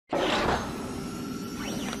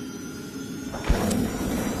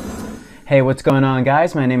Hey, what's going on,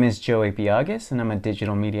 guys? My name is Joey Biagas and I'm a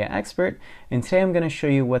digital media expert, and today I'm going to show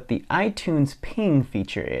you what the iTunes ping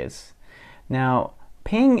feature is. Now,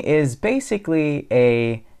 ping is basically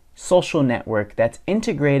a social network that's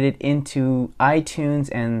integrated into iTunes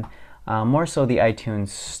and more so the iTunes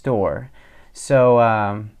store.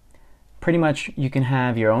 So pretty much you can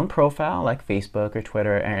have your own profile like Facebook or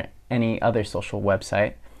Twitter or any other social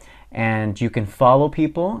website, and you can follow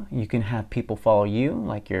people. You can have people follow you,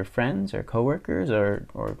 like your friends or coworkers or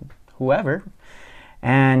whoever,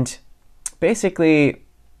 and basically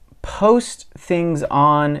post things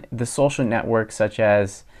on the social network, such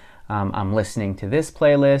as I'm listening to this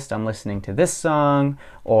playlist, I'm listening to this song,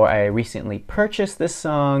 or I recently purchased this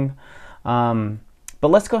song. But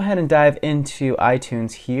let's go ahead and dive into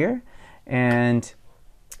iTunes here, and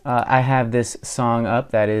I have this song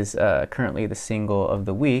up that is currently the single of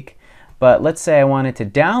the week. But let's say I wanted to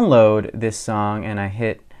download this song and I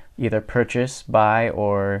hit either purchase, buy,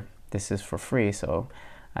 or this is for free, so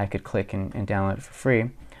I could click and download it for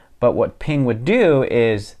free. But what Ping would do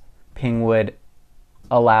is Ping would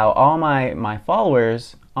allow all my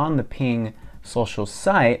followers on the Ping social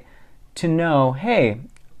site to know, hey,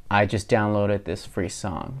 I just downloaded this free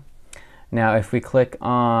song. Now if we click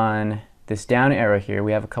on this down arrow here,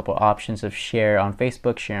 we have a couple options of share on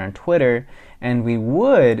Facebook, share on Twitter, and we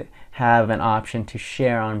would have an option to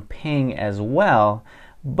share on Ping as well,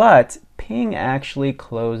 but Ping actually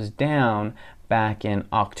closed down back in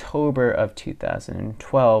October of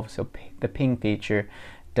 2012, so the Ping feature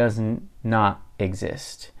does not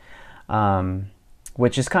exist,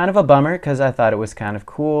 which is kind of a bummer because I thought it was kind of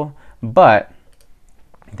cool. But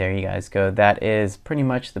there you guys go. That is pretty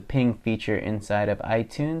much the Ping feature inside of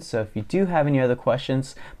iTunes. So if you do have any other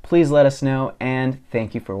questions, please let us know, and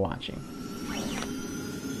thank you for watching.